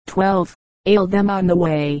12, ailed them on the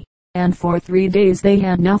way, and for 3 days they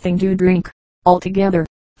had nothing to drink. Altogether,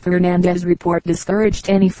 Fernandez's report discouraged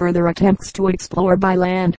any further attempts to explore by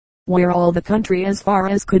land, where all the country as far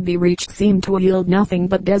as could be reached seemed to yield nothing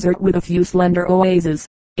but desert with a few slender oases.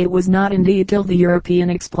 It was not indeed till the European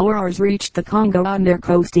explorers reached the Congo on their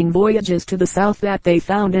coasting voyages to the south that they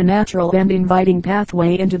found a natural and inviting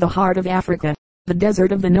pathway into the heart of Africa. The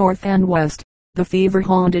desert of the north and west, the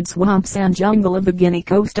fever-haunted swamps and jungle of the Guinea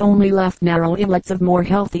coast only left narrow inlets of more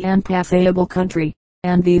healthy and passable country,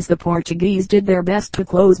 and these the Portuguese did their best to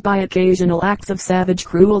close by occasional acts of savage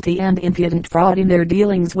cruelty and impudent fraud in their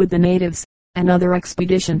dealings with the natives. Another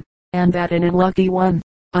expedition, and that an unlucky one,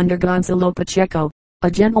 under Gonzalo Pacheco, a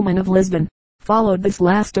gentleman of Lisbon, followed this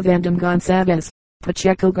last of André Gonçalves.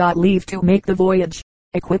 Pacheco got leave to make the voyage,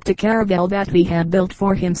 equipped a caravel that he had built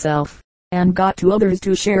for himself, and got 2 others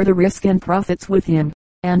to share the risk and profits with him.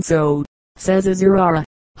 And so, says Azurara,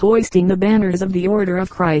 hoisting the banners of the Order of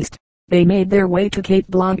Christ, they made their way to Cape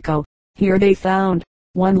Blanco. Here they found,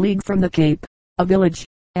 1 league from the Cape, a village,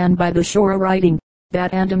 and by the shore a writing,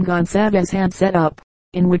 that André Gonçalves had set up,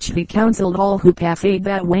 in which he counseled all who passed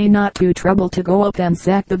that way not to trouble to go up and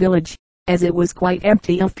sack the village, as it was quite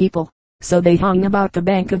empty of people. So they hung about the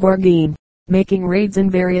bank of Orguin, making raids in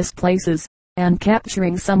various places, and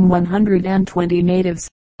capturing some 120 natives,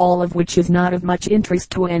 all of which is not of much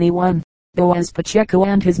interest to anyone, though as Pacheco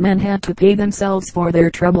and his men had to pay themselves for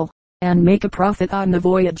their trouble, and make a profit on the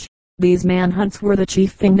voyage, these manhunts were the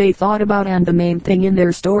chief thing they thought about and the main thing in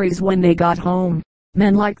their stories when they got home.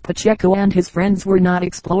 Men like Pacheco and his friends were not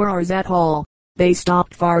explorers at all. They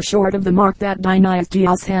stopped far short of the mark that Diniz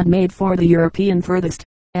Diaz had made for the European furthest,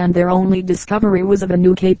 and their only discovery was of a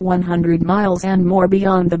new cape 100 miles and more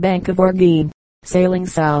beyond the bank of Orguin, sailing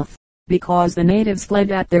south, because the natives fled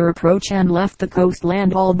at their approach and left the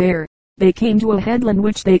coastland all bare. They came to a headland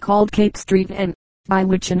which they called Cape Street and, by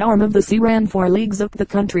which an arm of the sea ran 4 leagues up the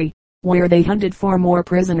country, where they hunted for more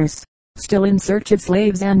prisoners. Still in search of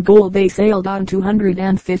slaves and gold they sailed on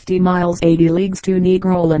 250 miles 80 leagues to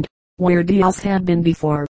Negroland, where Diaz had been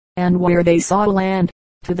before, and where they saw land,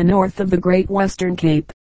 to the north of the great western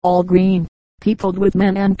cape, all green, peopled with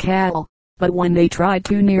men and cattle. But when they tried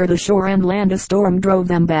to near the shore and land a storm drove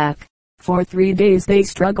them back. For 3 days they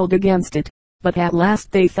struggled against it, but at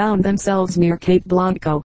last they found themselves near Cape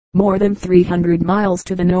Blanco, more than 300 miles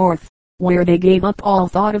to the north, where they gave up all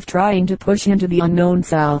thought of trying to push into the unknown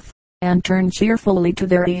south, and turned cheerfully to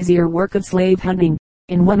their easier work of slave hunting.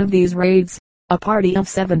 In one of these raids, a party of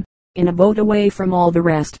 7, in a boat away from all the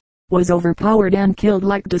rest, was overpowered and killed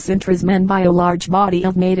like de Sintra's men by a large body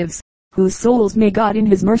of natives, whose souls may God in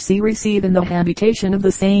his mercy receive in the habitation of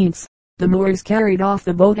the saints. The Moors carried off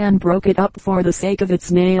the boat and broke it up for the sake of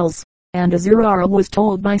its nails, and Azurara was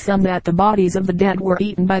told by some that the bodies of the dead were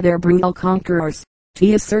eaten by their brutal conquerors.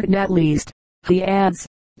 He is certain at least, he adds,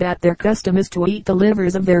 that their custom is to eat the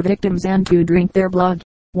livers of their victims and to drink their blood,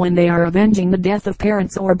 when they are avenging the death of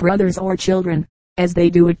parents or brothers or children, as they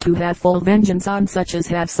do it to have full vengeance on such as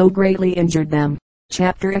have so greatly injured them.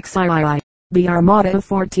 Chapter XII. The Armada of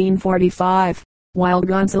 1445. While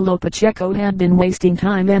Gonzalo Pacheco had been wasting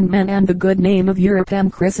time and men and the good name of Europe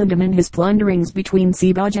and Christendom in his plunderings between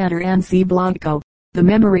Cibojaner and C. Blanco, the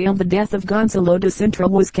memory of the death of Gonzalo de Sintra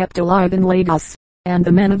was kept alive in Lagos, and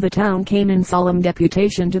the men of the town came in solemn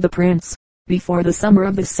deputation to the prince, before the summer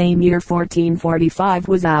of the same year 1445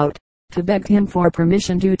 was out, to beg him for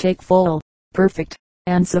permission to take full, perfect,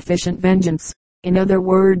 and sufficient vengeance. In other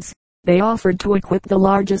words, they offered to equip the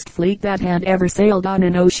largest fleet that had ever sailed on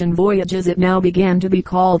an ocean voyage, as it now began to be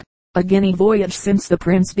called, a Guinea voyage, since the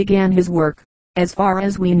prince began his work. As far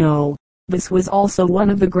as we know, this was also one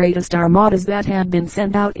of the greatest armadas that had been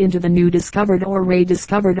sent out into the new discovered or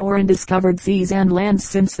rediscovered or undiscovered seas and lands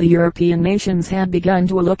since the European nations had begun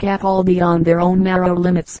to look at all beyond their own narrow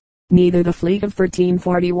limits. Neither the fleet of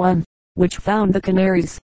 1341, which found the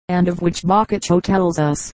Canaries, and of which Boccaccio tells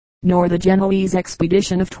us, nor the Genoese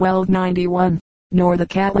expedition of 1291, nor the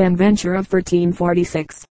Catalan venture of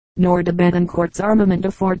 1346, nor de Betancourt's armament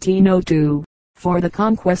of 1402, for the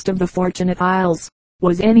conquest of the Fortunate Isles,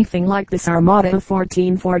 was anything like this armada of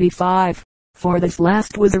 1445, for this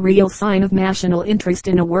last was a real sign of national interest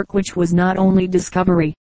in a work which was not only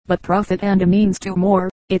discovery, but profit and a means to more.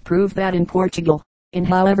 It proved that in Portugal, in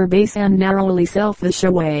however base and narrowly selfish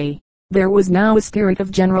a way, there was now a spirit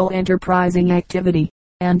of general enterprising activity.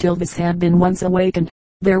 Until this had been once awakened,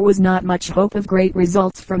 there was not much hope of great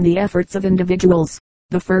results from the efforts of individuals.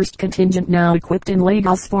 The first contingent now equipped in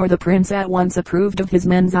Lagos for the prince at once approved of his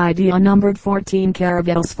men's idea, numbered 14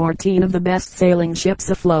 caravels, 14 of the best sailing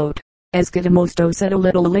ships afloat. As Cadamosto said a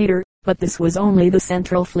little later, But this was only the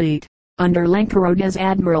Central Fleet, under Lancarot as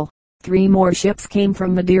admiral. 3 more ships came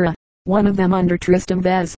from Madeira, one of them under Tristan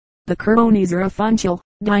Vez. The Coroneser of Funchal.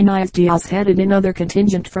 Diniz Diaz headed another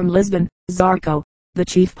contingent from Lisbon. Zarco, the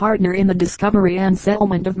chief partner in the discovery and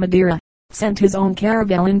settlement of Madeira, sent his own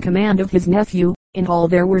caravel in command of his nephew. In all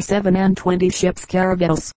there were 27 ships,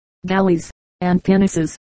 caravels, galleys, and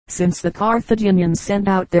pinnaces. Since the Carthaginians sent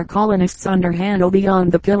out their colonists under Hanno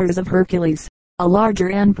beyond the Pillars of Hercules, a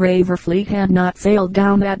larger and braver fleet had not sailed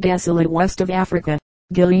down that desolate west of Africa.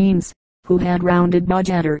 Gilleans, who had rounded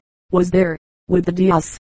Bajadar, was there, with the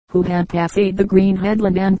Diaz, who had passed the green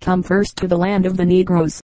headland and come first to the land of the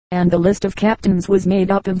Negroes, and the list of captains was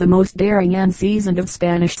made up of the most daring and seasoned of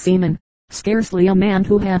Spanish seamen. Scarcely a man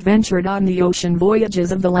who had ventured on the ocean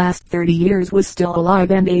voyages of the last 30 years was still alive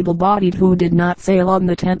and able-bodied who did not sail on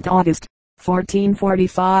the 10th August,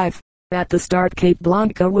 1445. At the start Cape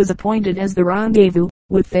Blanco was appointed as the rendezvous.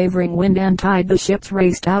 With favoring wind and tide the ships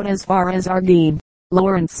raced out as far as Arguin.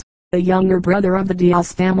 Lawrence, the younger brother of the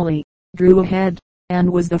Diaz family, drew ahead, and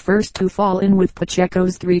was the first to fall in with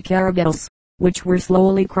Pacheco's 3 caravels, which were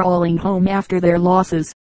slowly crawling home after their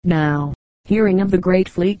losses. Now, hearing of the great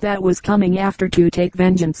fleet that was coming after to take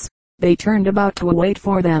vengeance, they turned about to await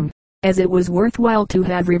for them, as it was worthwhile to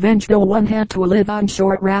have revenge though one had to live on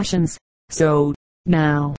short rations. So,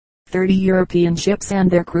 now, 30 European ships and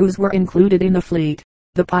their crews were included in the fleet.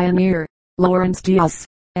 The Pioneer, Lawrence Diaz,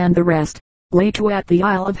 and the rest, lay to at the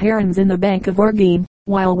Isle of Herons in the bank of Arguin.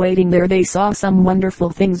 While waiting there they saw some wonderful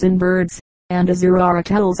things in birds, and Azurara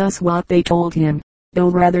tells us what they told him, though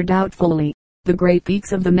rather doubtfully. The great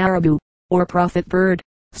beaks of the marabou, or prophet bird,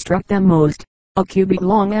 struck them most. A cubit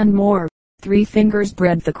long and more, 3 fingers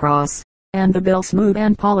breadth across, and the bill smooth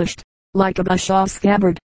and polished, like a bashaw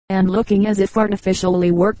scabbard, and looking as if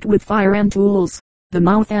artificially worked with fire and tools. The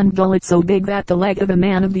mouth and gullet so big that the leg of a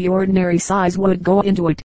man of the ordinary size would go into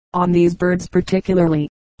it. On these birds particularly,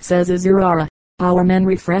 says Azurara, our men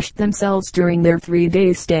refreshed themselves during their 3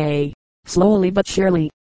 days' stay. Slowly but surely,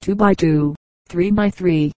 2 by 2, 3 by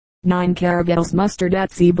 3, 9 caravels mustered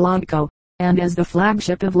at Sea Blanco, and as the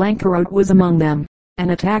flagship of Lancarot was among them, an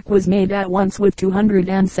attack was made at once with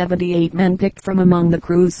 278 men picked from among the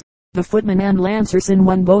crews, the footmen and lancers in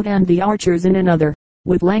one boat and the archers in another,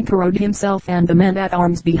 with Lancarot himself and the men at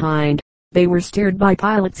arms behind. They were steered by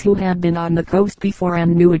pilots who had been on the coast before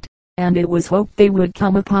and knew it, and it was hoped they would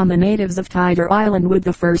come upon the natives of Tidor Island with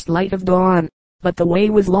the first light of dawn. But the way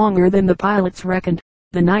was longer than the pilots reckoned.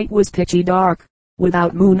 The night was pitchy dark,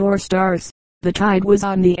 without moon or stars. The tide was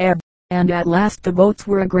on the ebb, and at last the boats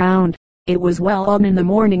were aground. It was well on in the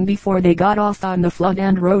morning before they got off on the flood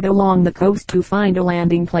and rowed along the coast to find a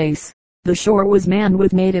landing place. The shore was manned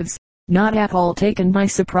with natives, not at all taken by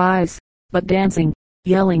surprise, but dancing,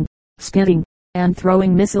 yelling, spitting, and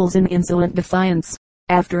throwing missiles in insolent defiance.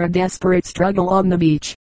 After a desperate struggle on the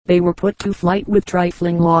beach, they were put to flight with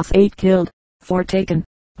trifling loss, 8 killed, 4 taken.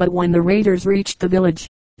 But when the raiders reached the village,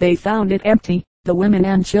 they found it empty. The women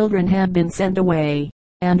and children had been sent away,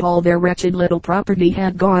 and all their wretched little property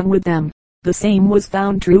had gone with them. The same was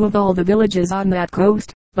found true of all the villages on that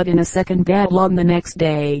coast, but in a second battle on the next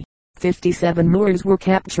day, 57 Moors were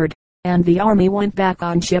captured, and the army went back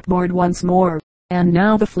on shipboard once more. And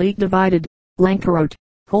now the fleet divided. Lancarot,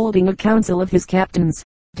 holding a council of his captains,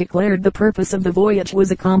 declared the purpose of the voyage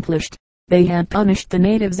was accomplished. They had punished the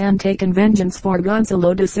natives and taken vengeance for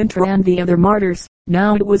Gonzalo de Sintra and the other martyrs.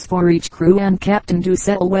 Now it was for each crew and captain to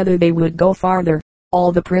settle whether they would go farther.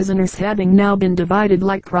 All the prisoners having now been divided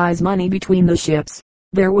like prize money between the ships,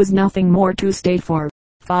 there was nothing more to state for.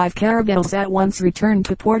 5 caravels at once returned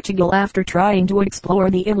to Portugal after trying to explore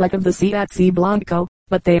the inlet of the sea at Sea Blanco,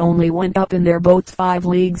 but they only went up in their boats 5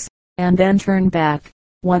 leagues, and then turned back.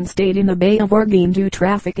 One stayed in the Bay of Arguin to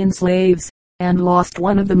traffic in slaves, and lost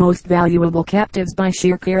one of the most valuable captives by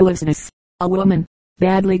sheer carelessness. A woman,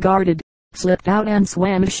 badly guarded, slipped out and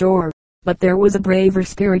swam ashore. But there was a braver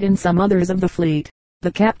spirit in some others of the fleet.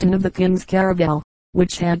 The captain of the king's caravel,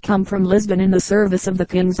 which had come from Lisbon in the service of the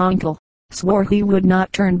king's uncle, swore he would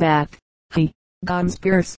not turn back. He, Gons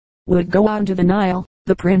Pierce, would go on to the Nile.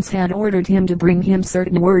 The prince had ordered him to bring him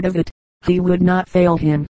certain word of it. He would not fail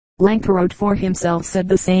him. Lancarot for himself said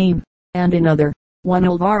the same, and another, one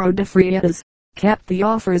Alvaro de Freitas, kept the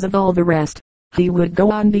offers of all the rest. He would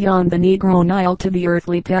go on beyond the Negro Nile to the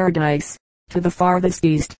earthly paradise, to the farthest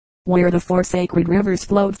east, where the 4 sacred rivers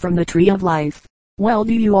flowed from the tree of life. Well,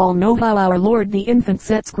 do you all know how our Lord the Infant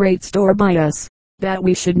sets great store by us, that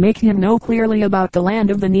we should make him know clearly about the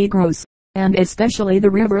land of the Negroes, and especially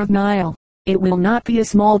the river of Nile. It will not be a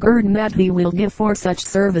small burden that he will give for such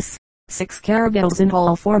service. 6 caravels in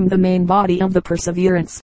all formed the main body of the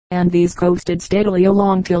Perseverance, and these coasted steadily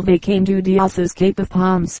along till they came to Diaz's Cape of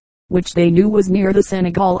Palms, which they knew was near the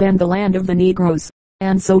Senegal and the land of the Negroes.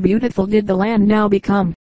 And so beautiful did the land now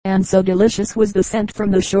become, and so delicious was the scent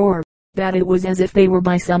from the shore, that it was as if they were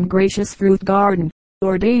by some gracious fruit garden,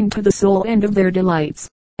 ordained to the sole end of their delights.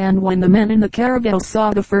 And when the men in the caravel saw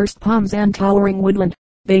the first palms and towering woodland,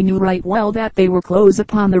 they knew right well that they were close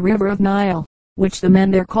upon the river of Nile, which the men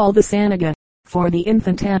there called the Sanaga, for the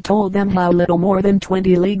infant had told them how little more than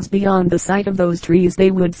 20 leagues beyond the sight of those trees they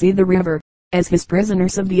would see the river, as his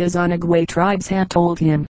prisoners of the Azanagwe tribes had told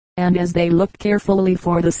him. And as they looked carefully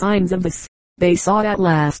for the signs of this, they saw at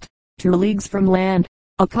last, 2 leagues from land,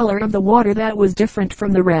 a color of the water that was different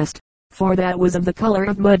from the rest, for that was of the color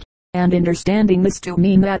of mud. And understanding this to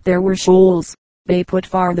mean that there were shoals, they put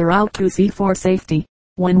farther out to sea for safety,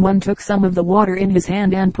 when one took some of the water in his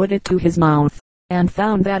hand and put it to his mouth, and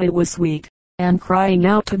found that it was sweet, and crying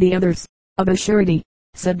out to the others, "Of a surety,"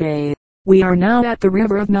 said they, "we are now at the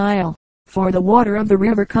river of Nile, for the water of the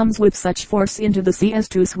river comes with such force into the sea as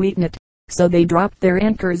to sweeten it." So they dropped their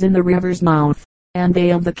anchors in the river's mouth, and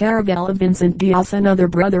they of the caravel of Vincent Diaz, another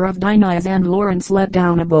brother of Diniz and Lawrence, let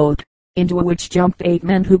down a boat, into which jumped 8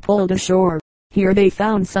 men who pulled ashore. Here they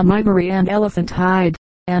found some ivory and elephant hide,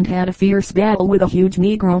 and had a fierce battle with a huge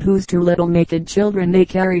Negro whose 2 little naked children they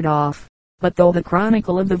carried off. But though the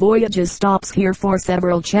chronicle of the voyages stops here for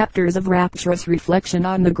several chapters of rapturous reflection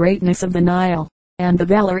on the greatness of the Nile, and the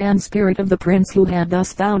valor and spirit of the prince who had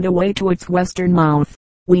thus found a way to its western mouth,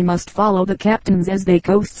 we must follow the captains as they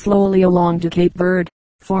coast slowly along to Cape Verde,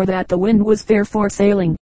 for that the wind was fair for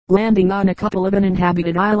sailing. Landing on a couple of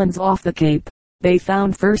uninhabited islands off the cape, they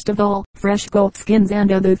found first of all fresh goat skins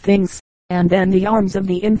and other things, and then the arms of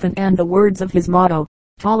the infant and the words of his motto,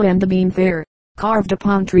 "Tall and being fair," carved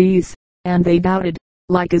upon trees. And they doubted,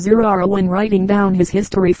 like Azurara when writing down his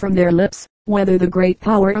history from their lips, whether the great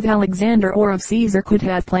power of Alexander or of Caesar could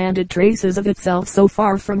have planted traces of itself so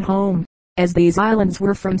far from home, as these islands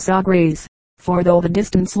were from Sagres. For though the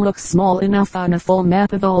distance looks small enough on a full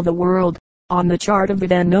map of all the world, on the chart of the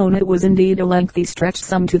then known it was indeed a lengthy stretch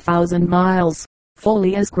some 2,000 miles,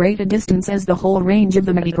 fully as great a distance as the whole range of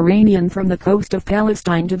the Mediterranean from the coast of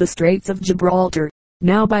Palestine to the Straits of Gibraltar.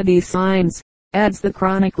 Now by these signs, adds the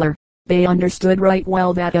chronicler, they understood right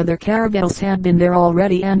well that other caravels had been there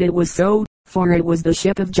already, and it was so, for it was the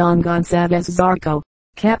ship of John Gonsalves Zarco,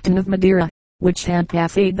 captain of Madeira, which had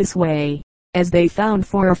passed this way, as they found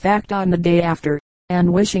for a fact on the day after,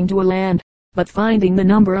 and wishing to land, but finding the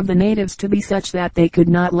number of the natives to be such that they could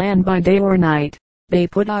not land by day or night, they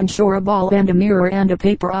put on shore a ball and a mirror and a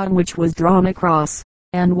paper on which was drawn a cross,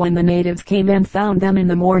 and when the natives came and found them in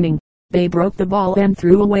the morning, they broke the ball and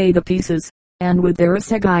threw away the pieces, and with their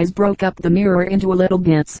assegais broke up the mirror into little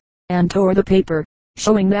bits, and tore the paper,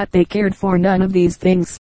 showing that they cared for none of these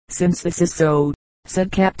things. "Since this is so,"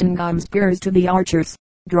 said Captain Gomspurs to the archers,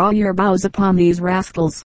 "draw your bows upon these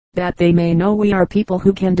rascals, that they may know we are people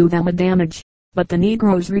who can do them a damage." But the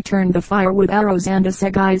Negroes returned the fire with arrows and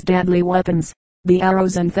assegais, deadly weapons, the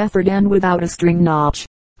arrows unfeathered and without a string notch,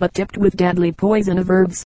 but tipped with deadly poison of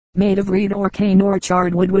herbs, made of reed or cane or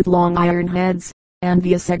charred wood with long iron heads, and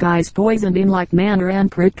the assegais poisoned in like manner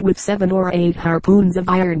and pricked with 7 or 8 harpoons of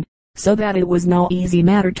iron, so that it was no easy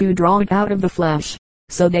matter to draw it out of the flesh.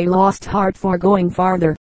 So they lost heart for going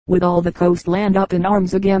farther, with all the coast land up in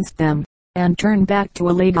arms against them, and turned back to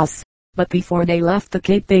Lagos. But before they left the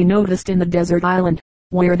Cape they noticed in the desert island,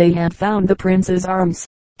 where they had found the prince's arms,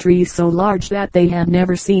 trees so large that they had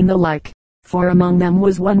never seen the like, for among them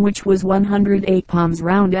was one which was 108 palms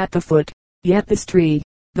round at the foot. Yet this tree,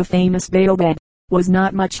 the famous baobab, was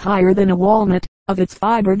not much higher than a walnut. Of its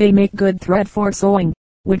fiber they make good thread for sewing,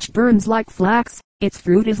 which burns like flax. Its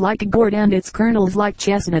fruit is like a gourd and its kernels like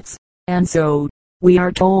chestnuts. And so, we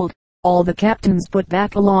are told, all the captains put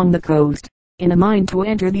back along the coast, in a mind to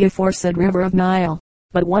enter the aforesaid river of Nile.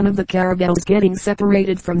 But one of the caravels getting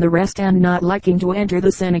separated from the rest and not liking to enter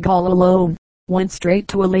the Senegal alone, went straight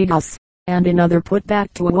to Lagos, and another put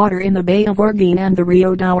back to water in the Bay of Orguin and the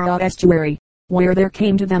Rio Douro estuary, where there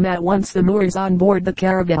came to them at once the Moors on board the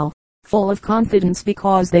caravel, full of confidence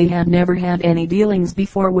because they had never had any dealings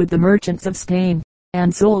before with the merchants of Spain,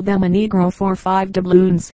 and sold them a Negro for 5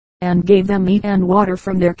 doubloons, and gave them meat and water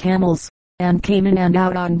from their camels, and came in and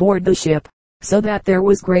out on board the ship, so that there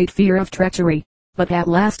was great fear of treachery. But at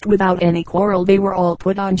last without any quarrel they were all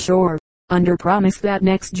put on shore, under promise that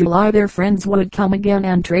next July their friends would come again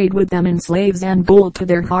and trade with them in slaves and gold to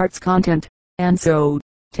their heart's content. And so,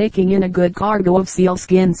 taking in a good cargo of seal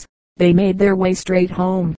skins, they made their way straight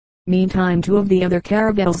home. Meantime 2 of the other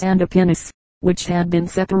caravels and a pinnace, which had been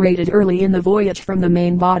separated early in the voyage from the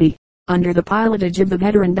main body, under the pilotage of the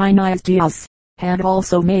veteran Diniz Diaz, had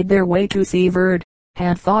also made their way to Sea Verde,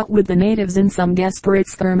 had fought with the natives in some desperate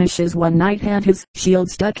skirmishes one night, had his shield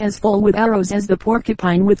stuck as full with arrows as the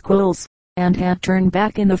porcupine with quills, and had turned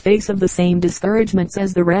back in the face of the same discouragements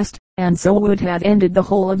as the rest, and so would have ended the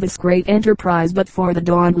whole of this great enterprise but for the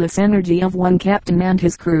dauntless energy of one captain and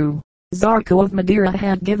his crew. Zarco of Madeira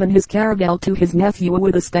had given his caravel to his nephew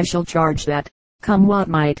with a special charge that, come what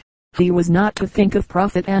might, he was not to think of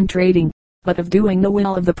profit and trading, but of doing the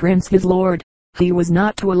will of the prince his lord. He was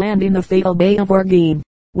not to land in the fatal Bay of Orguin,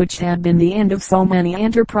 which had been the end of so many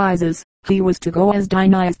enterprises. He was to go as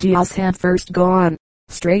Diniz Diaz had first gone,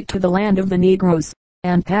 straight to the land of the Negroes,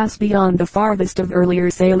 and pass beyond the farthest of earlier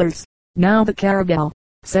sailors. Now the caravel,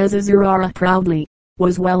 says Azurara proudly,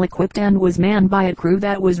 was well equipped and was manned by a crew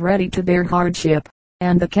that was ready to bear hardship,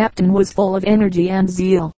 and the captain was full of energy and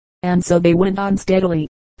zeal, and so they went on steadily,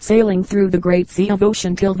 sailing through the great sea of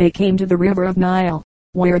ocean till they came to the river of Nile,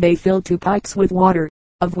 where they filled 2 pipes with water,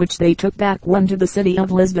 of which they took back one to the city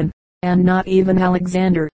of Lisbon, and not even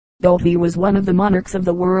Alexander, though he was one of the monarchs of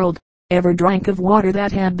the world, ever drank of water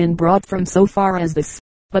that had been brought from so far as this.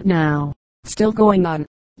 But now, still going on,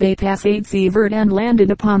 they passed Sea Verde and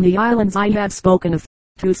landed upon the islands I have spoken of,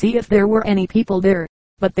 to see if there were any people there,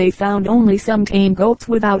 but they found only some tame goats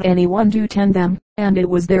without anyone to tend them, and it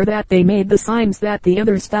was there that they made the signs that the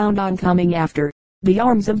others found on coming after, the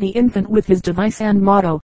arms of the infant with his device and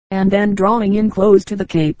motto, and then drawing in close to the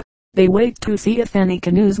cape, they waited to see if any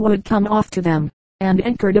canoes would come off to them, and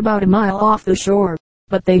anchored about a mile off the shore.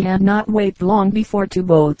 But they had not waited long before 2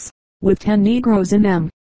 boats, with 10 Negroes in them,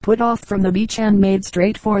 put off from the beach and made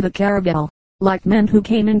straight for the caravel, like men who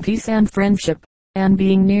came in peace and friendship, and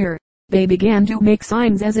being near, they began to make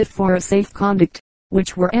signs as if for a safe conduct,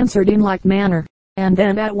 which were answered in like manner, and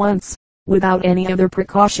then at once, without any other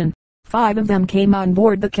precaution, 5 of them came on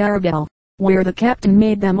board the caravel, where the captain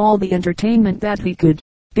made them all the entertainment that he could,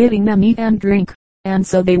 bidding them eat and drink, and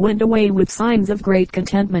so they went away with signs of great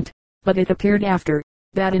contentment. But it appeared after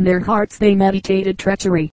that in their hearts they meditated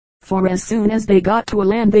treachery, for as soon as they got to a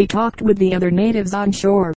land they talked with the other natives on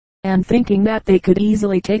shore, and thinking that they could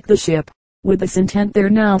easily take the ship, with this intent there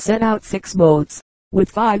now set out 6 boats, with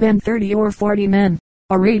 35 or 40 men,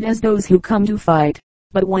 arrayed as those who come to fight.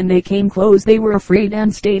 But when they came close they were afraid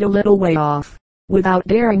and stayed a little way off, without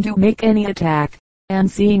daring to make any attack,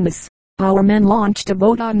 and seeing this, our men launched a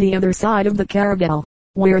boat on the other side of the caravel,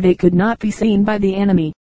 where they could not be seen by the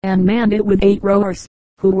enemy, and manned it with 8 rowers,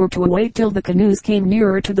 who were to wait till the canoes came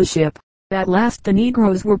nearer to the ship. At last the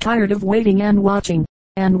Negroes were tired of waiting and watching,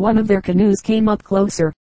 and one of their canoes came up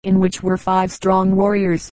closer, in which were 5 strong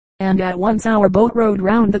warriors, and at once our boat rowed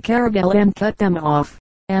round the caravel and cut them off,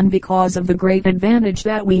 and because of the great advantage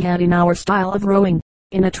that we had in our style of rowing,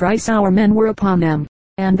 in a trice our men were upon them,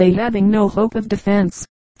 and they having no hope of defense,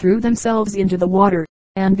 threw themselves into the water,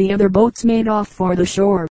 and the other boats made off for the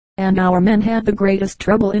shore. And our men had the greatest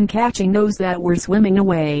trouble in catching those that were swimming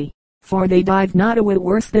away, for they dived not a whit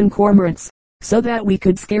worse than cormorants, so that we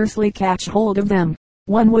could scarcely catch hold of them.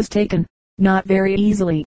 One was taken, not very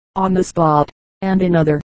easily, on the spot, and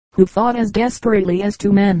another, who fought as desperately as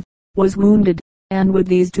 2 men, was wounded, and with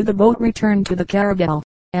these 2 the boat returned to the caravel,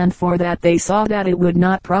 and for that they saw that it would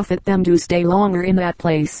not profit them to stay longer in that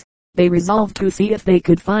place, they resolved to see if they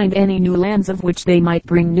could find any new lands of which they might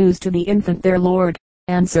bring news to the infant their lord.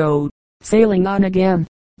 And so, sailing on again,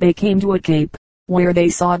 they came to a cape, where they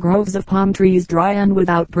saw groves of palm trees dry and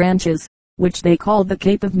without branches, which they called the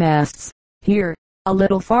Cape of Masts. Here, a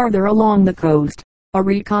little farther along the coast, a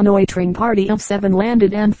reconnoitring party of 7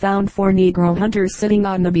 landed and found 4 Negro hunters sitting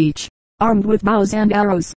on the beach, armed with bows and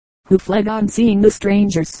arrows, who fled on seeing the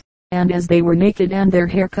strangers, and as they were naked and their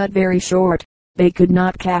hair cut very short, they could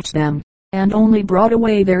not catch them, and only brought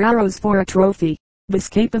away their arrows for a trophy. This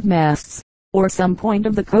Cape of Masts, or some point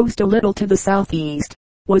of the coast a little to the southeast,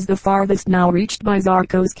 was the farthest now reached by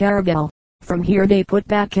Zarco's caravel. From here they put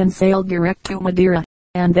back and sailed direct to Madeira,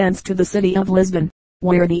 and thence to the city of Lisbon,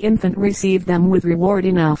 where the infant received them with reward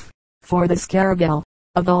enough. For this caravel,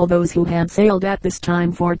 of all those who had sailed at this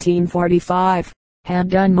time 1445, had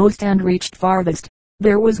done most and reached farthest.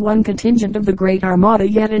 There was one contingent of the Great Armada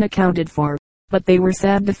yet unaccounted for, but they were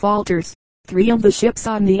sad defaulters. 3 of the ships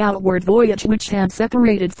on the outward voyage which had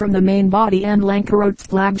separated from the main body and Lancarote's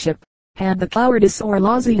flagship, had the cowardice or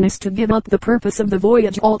laziness to give up the purpose of the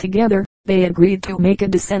voyage altogether. They agreed to make a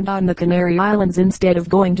descent on the Canary Islands instead of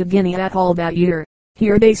going to Guinea at all that year.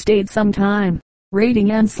 Here they stayed some time,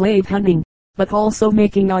 raiding and slave hunting, but also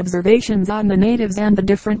making observations on the natives and the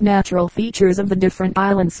different natural features of the different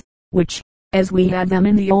islands, which, as we had them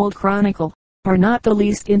in the old chronicle, are not the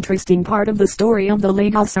least interesting part of the story of the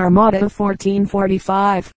Lagos Armada of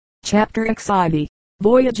 1445. Chapter XIV.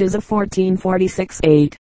 Voyages of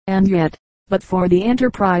 1446-8. And yet, but for the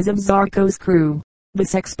enterprise of Zarco's crew,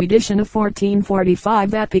 this expedition of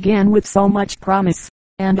 1445 that began with so much promise,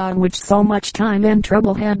 and on which so much time and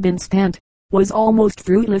trouble had been spent, was almost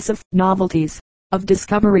fruitless of novelties, of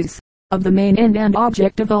discoveries, of the main end and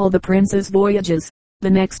object of all the prince's voyages.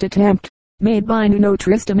 The next attempt, made by Nuno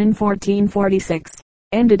Tristram in 1446,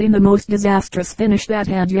 ended in the most disastrous finish that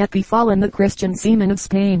had yet befallen the Christian seamen of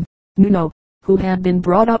Spain. Nuno, who had been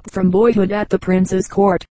brought up from boyhood at the prince's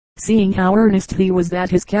court, seeing how earnest he was that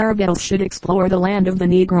his caravels should explore the land of the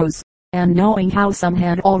Negroes, and knowing how some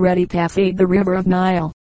had already passed the river of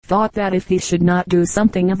Nile, thought that if he should not do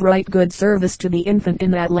something of right good service to the infant in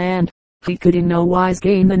that land, he could in no wise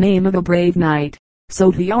gain the name of a brave knight. So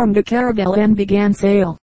he armed a caravel and began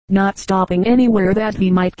sail, not stopping anywhere that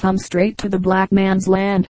he might come straight to the black man's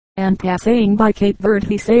land, and passing by Cape Verde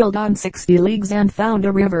he sailed on 60 leagues and found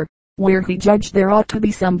a river, where he judged there ought to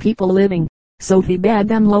be some people living. So he bade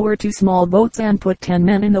them lower 2 small boats and put 10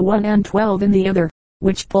 men in the one and 12 in the other,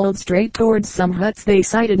 which pulled straight towards some huts they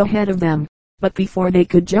sighted ahead of them. But before they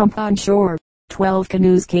could jump on shore, 12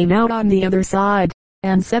 canoes came out on the other side,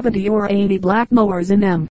 and 70 or 80 black mowers in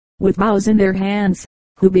them, with bows in their hands,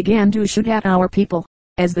 who began to shoot at our people.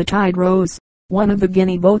 As the tide rose, one of the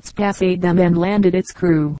Guinea boats passed them and landed its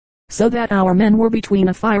crew, so that our men were between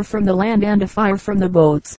a fire from the land and a fire from the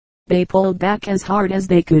boats. They pulled back as hard as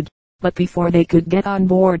they could, but before they could get on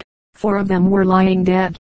board, 4 of them were lying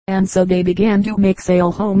dead, and so they began to make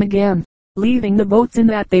sail home again, leaving the boats in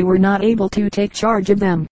that they were not able to take charge of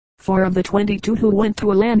them. 4 of the 22 who went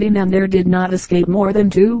to a land in them there did not escape more than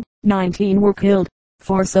 2, 19 were killed,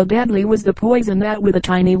 for so deadly was the poison that with a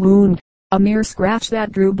tiny wound, a mere scratch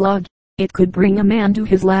that drew blood, it could bring a man to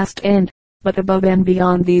his last end. But above and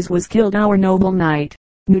beyond these was killed our noble knight,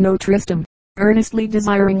 Nuno Tristram, earnestly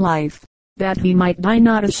desiring life, that he might die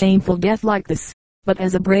not a shameful death like this, but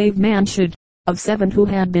as a brave man should. Of 7 who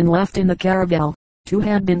had been left in the caravel, 2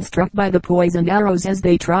 had been struck by the poisoned arrows as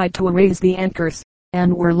they tried to raise the anchors,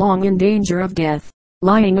 and were long in danger of death,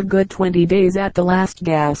 lying a good 20 days at the last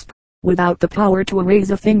gasp, without the power to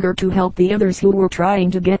raise a finger to help the others who were trying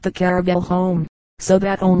to get the caravel home, so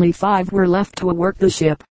that only 5 were left to work the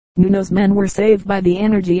ship. Nuno's men were saved by the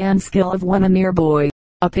energy and skill of one mere boy,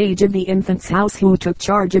 a page of the infant's house, who took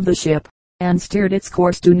charge of the ship, and steered its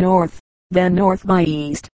course due north, then north by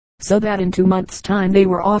east, so that in 2 months' time they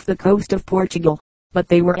were off the coast of Portugal. But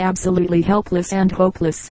they were absolutely helpless and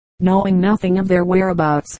hopeless, knowing nothing of their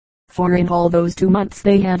whereabouts, for in all those 2 months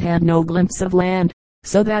they had had no glimpse of land,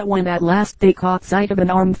 so that when at last they caught sight of an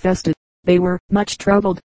armed festa, they were much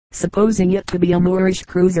troubled, supposing it to be a Moorish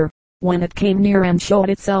cruiser. When it came near and showed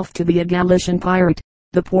itself to be a Galician pirate,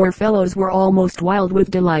 the poor fellows were almost wild with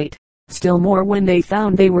delight. Still more when they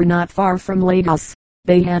found they were not far from Lagos.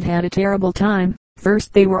 They had had a terrible time.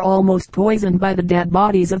 First they were almost poisoned by the dead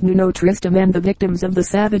bodies of Nuno Tristram and the victims of the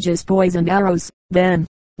savages' poisoned arrows. Then,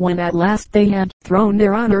 when at last they had thrown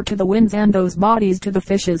their honor to the winds and those bodies to the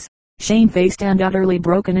fishes, shamefaced and utterly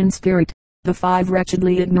broken in spirit, the 5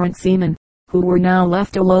 wretchedly ignorant seamen, who were now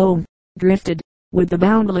left alone, drifted, with the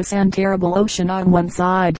boundless and terrible ocean on one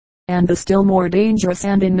side, and the still more dangerous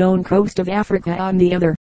and unknown coast of Africa on the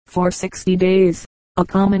other, for 60 days. A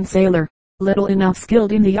common sailor, little enough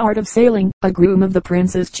skilled in the art of sailing, a groom of the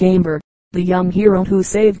prince's chamber, the young hero who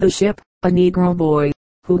saved the ship, a Negro boy,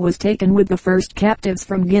 who was taken with the first captives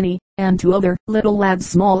from Guinea, and 2 other little lads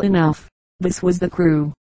small enough. This was the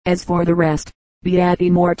crew. As for the rest, beati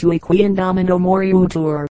mortui qui in domino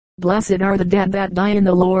moriutur, blessed are the dead that die in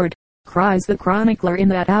the Lord, cries the chronicler in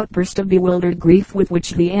that outburst of bewildered grief with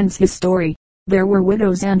which he ends his story. There were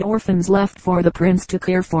widows and orphans left for the prince to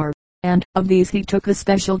care for, and of these he took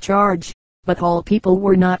especial charge. But all people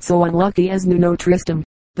were not so unlucky as Nuno Tristram.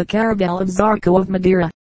 The caravel of Zarco of Madeira,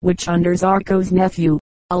 which under Zarco's nephew,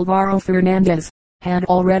 Alvaro Fernandez, had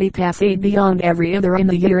already passed beyond every other in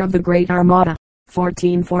the year of the Great Armada,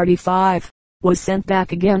 1445, was sent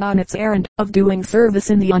back again on its errand of doing service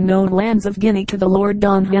in the unknown lands of Guinea to the Lord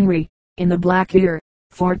Don Henry, in the black year,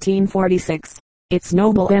 1446. Its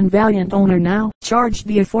noble and valiant owner now charged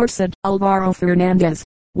the aforesaid Alvaro Fernandez,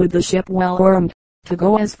 with the ship well armed, to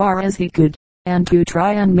go as far as he could, and to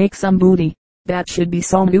try and make some booty, that should be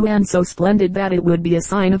so new and so splendid that it would be a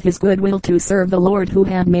sign of his goodwill to serve the Lord who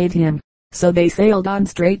had made him. So they sailed on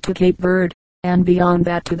straight to Cape Verde, and beyond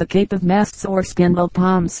that to the Cape of Masts or Spindle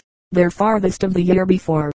Palms, their farthest of the year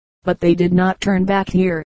before. But they did not turn back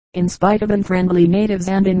here, in spite of unfriendly natives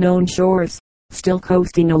and unknown shores. Still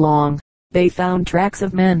coasting along, they found tracks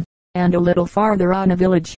of men, and a little farther on a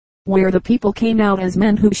village, where the people came out as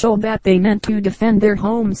men who showed that they meant to defend their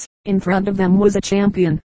homes. In front of them was a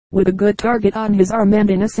champion, with a good target on his arm and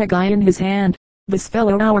an assegai in his hand. This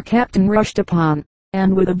fellow our captain rushed upon,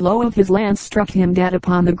 and with a blow of his lance struck him dead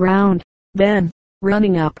upon the ground. Then,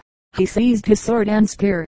 running up, he seized his sword and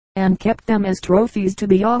spear, and kept them as trophies to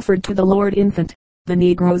be offered to the Lord Infant. The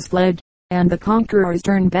negroes fled, and the conquerors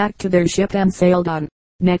turned back to their ship and sailed on.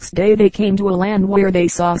 Next day they came to a land where they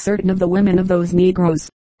saw certain of the women of those negroes,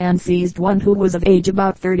 and seized one who was of age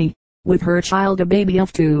about 30, with her child a baby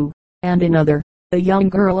of 2, and another, a young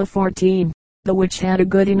girl of 14, the which had a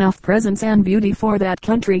good enough presence and beauty for that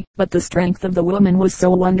country. But the strength of the woman was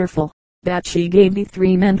so wonderful, that she gave the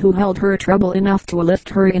 3 men who held her trouble enough to lift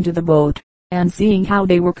her into the boat, and seeing how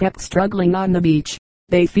they were kept struggling on the beach,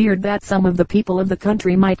 they feared that some of the people of the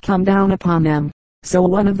country might come down upon them. So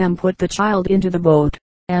one of them put the child into the boat,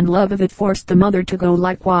 and love of it forced the mother to go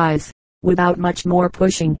likewise, without much more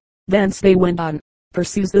pushing. Thence they went on,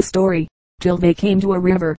 pursues the story, till they came to a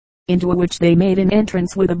river, into which they made an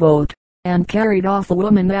entrance with a boat, and carried off a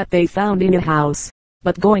woman that they found in a house.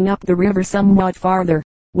 But going up the river somewhat farther,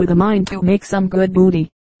 with a mind to make some good booty,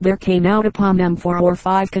 there came out upon them 4 or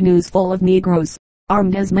 5 canoes full of negroes,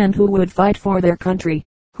 armed as men who would fight for their country,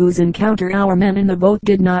 whose encounter our men in the boat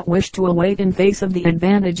did not wish to await in face of the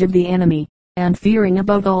advantage of the enemy, and fearing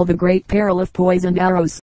above all the great peril of poisoned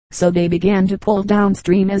arrows. So they began to pull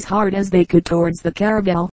downstream as hard as they could towards the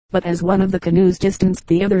caravel. But as one of the canoes distanced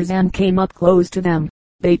the others and came up close to them,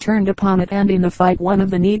 they turned upon it, and in the fight one of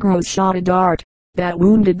the negroes shot a dart that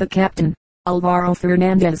wounded the captain, Alvaro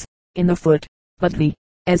Fernandez, in the foot. But he,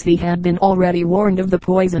 as he had been already warned of the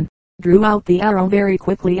poison, drew out the arrow very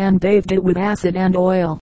quickly and bathed it with acid and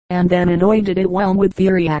oil, and then anointed it well with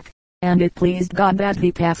theriac, and it pleased God that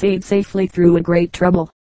he passed safely through a great trouble,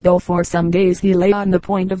 though for some days he lay on the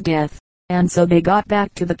point of death. And so they got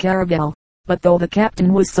back to the caravel. But though the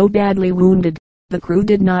captain was so badly wounded, the crew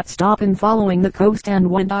did not stop in following the coast, and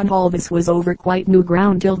went on. All this was over quite new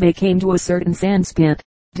ground till they came to a certain sandspit,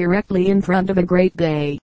 directly in front of a great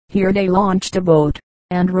bay. Here they launched a boat,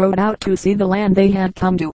 and rowed out to see the land they had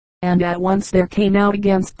come to, and at once there came out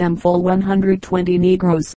against them full 120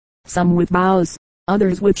 negroes, some with bows,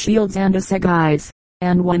 others with shields and assegais.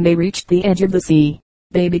 And when they reached the edge of the sea,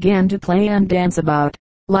 they began to play and dance about,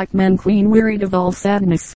 like men clean wearied of all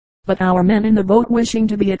sadness. But our men in the boat, wishing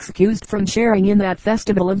to be excused from sharing in that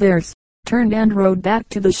festival of theirs, turned and rowed back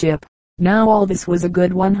to the ship. Now all this was a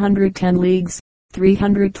good 110 leagues,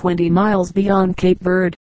 320 miles beyond Cape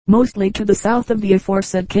Verde, mostly to the south of the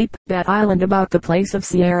aforesaid Cape, that island about the place of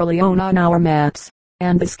Sierra Leone on our maps.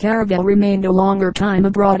 And this caravel remained a longer time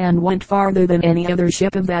abroad, and went farther than any other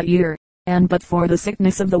ship of that year. And but for the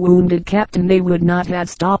sickness of the wounded captain they would not have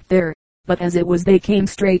stopped there. But as it was, they came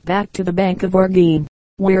straight back to the bank of Orguin,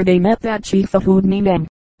 where they met that chief of Houdminem,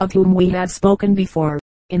 of whom we had spoken before,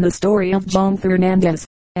 in the story of John Fernandez.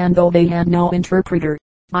 And though they had no interpreter,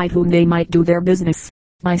 by whom they might do their business,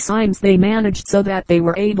 by signs they managed so that they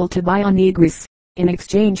were able to buy a negress, in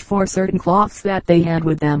exchange for certain cloths that they had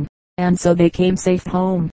with them. And so they came safe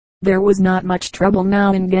home. There was not much trouble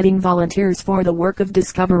now in getting volunteers for the work of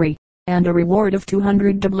discovery, and a reward of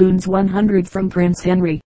 200 doubloons, 100 from Prince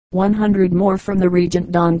Henry, 100 more from the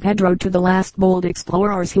Regent Don Pedro, to the last bold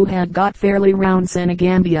explorers who had got fairly round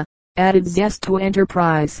Senegambia, added zest to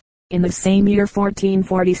enterprise. In the same year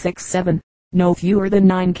 1446-7, no fewer than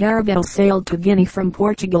 9 caravels sailed to Guinea from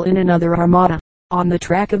Portugal in another armada, on the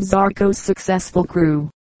track of Zarco's successful crew.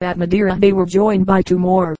 At Madeira they were joined by 2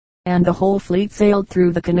 more, and the whole fleet sailed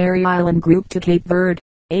through the Canary Island group to Cape Verde.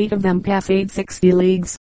 8 of them passed 60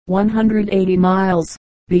 leagues, 180 miles,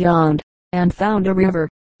 beyond, and found a river,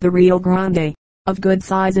 the Rio Grande, of good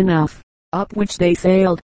size enough, up which they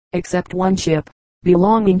sailed, except one ship,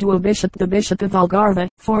 belonging to a bishop, the Bishop of Algarve,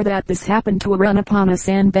 for that this happened to run upon a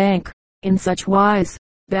sandbank, in such wise,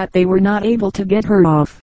 that they were not able to get her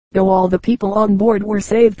off, though all the people on board were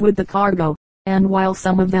saved with the cargo. And while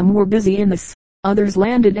some of them were busy in this, others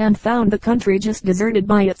landed and found the country just deserted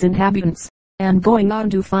by its inhabitants, and going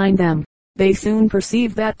on to find them, they soon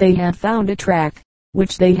perceived that they had found a track,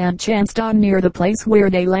 which they had chanced on near the place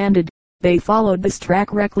where they landed. They followed this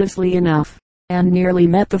track recklessly enough, and nearly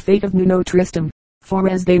met the fate of Nuno Tristam, for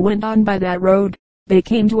as they went on by that road, they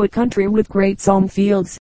came to a country with great sown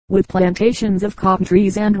fields, with plantations of cotton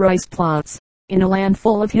trees and rice plots, in a land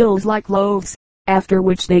full of hills like loaves, after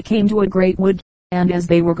which they came to a great wood, and as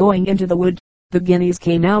they were going into the wood, the Guineas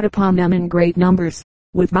came out upon them in great numbers,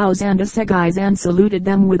 with bows and assegais, and saluted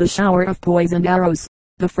them with a shower of poisoned arrows.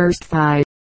 The first 5